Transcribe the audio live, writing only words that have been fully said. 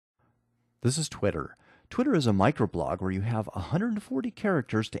This is Twitter. Twitter is a microblog where you have 140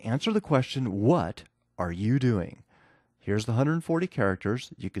 characters to answer the question, what are you doing? Here's the 140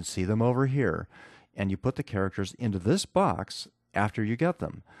 characters. You can see them over here. And you put the characters into this box after you get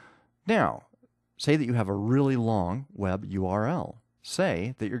them. Now, say that you have a really long web URL.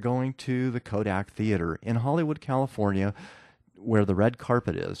 Say that you're going to the Kodak Theater in Hollywood, California, where the red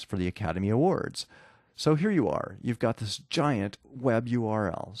carpet is for the Academy Awards. So here you are. You've got this giant web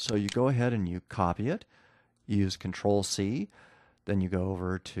URL. So you go ahead and you copy it. Use Control-C. Then you go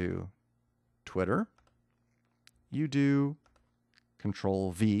over to Twitter. You do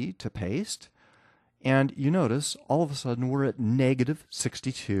Control-V to paste. And you notice all of a sudden we're at negative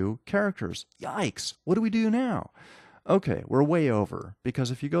 62 characters. Yikes! What do we do now? Okay, we're way over, because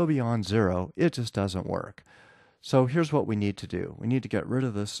if you go beyond 0, it just doesn't work. So here's what we need to do. We need to get rid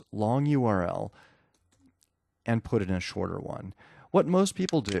of this long URL and put it in a shorter one. What most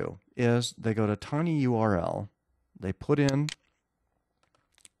people do is they go to tinyURL, they put in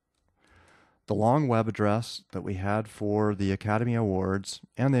the long web address that we had for the Academy Awards,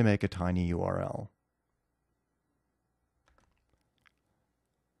 and they make a tinyURL.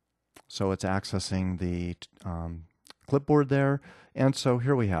 So it's accessing the clipboard there, and so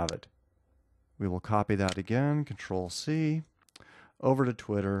here we have it. We will copy that again, Control-C, over to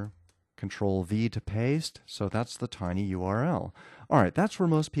Twitter, Control-V to paste, so that's the tinyURL. All right, that's where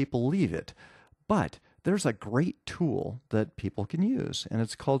most people leave it, but there's a great tool that people can use, and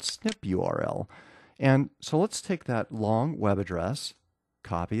it's called SnipURL. And so let's take that long web address,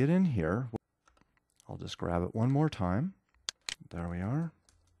 copy it in here. I'll just grab it one more time. There we are.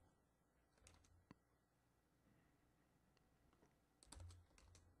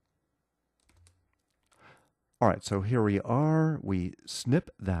 All right, so here we are. We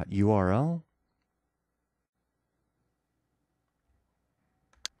snip that URL.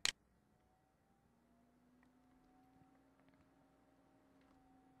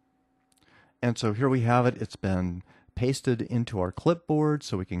 And so here we have it. It's been pasted into our clipboard,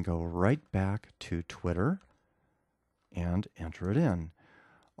 so we can go right back to Twitter and enter it in.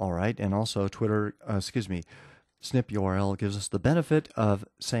 All right, and also SnipURL gives us the benefit of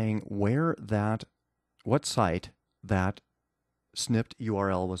saying what site that snipped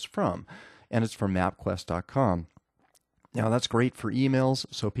URL was from, and it's from MapQuest.com. Now that's great for emails,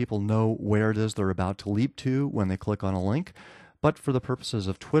 so people know where it is they're about to leap to when they click on a link, but for the purposes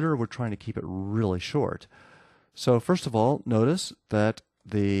of Twitter, we're trying to keep it really short. So first of all, notice that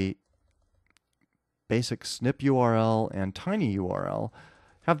the basic SnipURL and tinyURL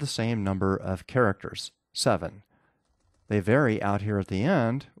have the same number of characters, 7. They vary out here at the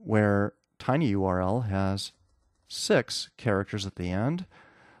end, where tinyURL has 6 characters at the end,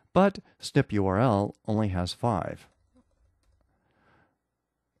 but SnipURL only has 5.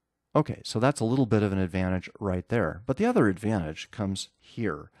 Okay, so that's a little bit of an advantage right there. But the other advantage comes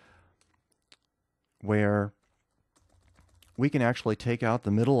here, where we can actually take out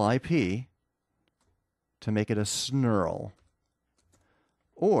the middle IP to make it a snurl.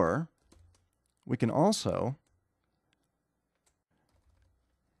 Or we can also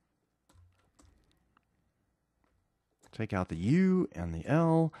take out the U and the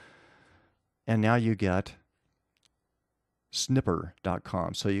L, and now you get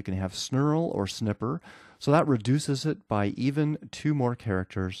snipper.com. So you can have snurl or snipper. So that reduces it by even 2 more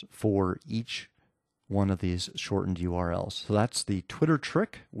characters for each one of these shortened URLs. So that's the Twitter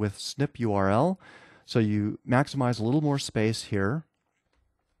trick with SnipURL. So you maximize a little more space here.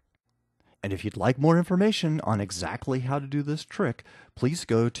 And if you'd like more information on exactly how to do this trick, please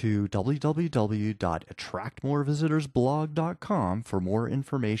go to www.attractmorevisitorsblog.com for more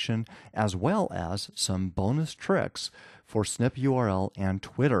information, as well as some bonus tricks for SnipURL and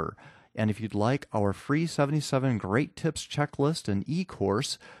Twitter. And if you'd like our free 77 Great Tips checklist and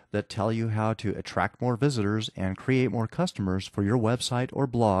e-course that tell you how to attract more visitors and create more customers for your website or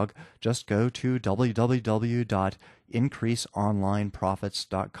blog, just go to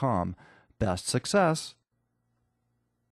www.increaseonlineprofits.com. Best success!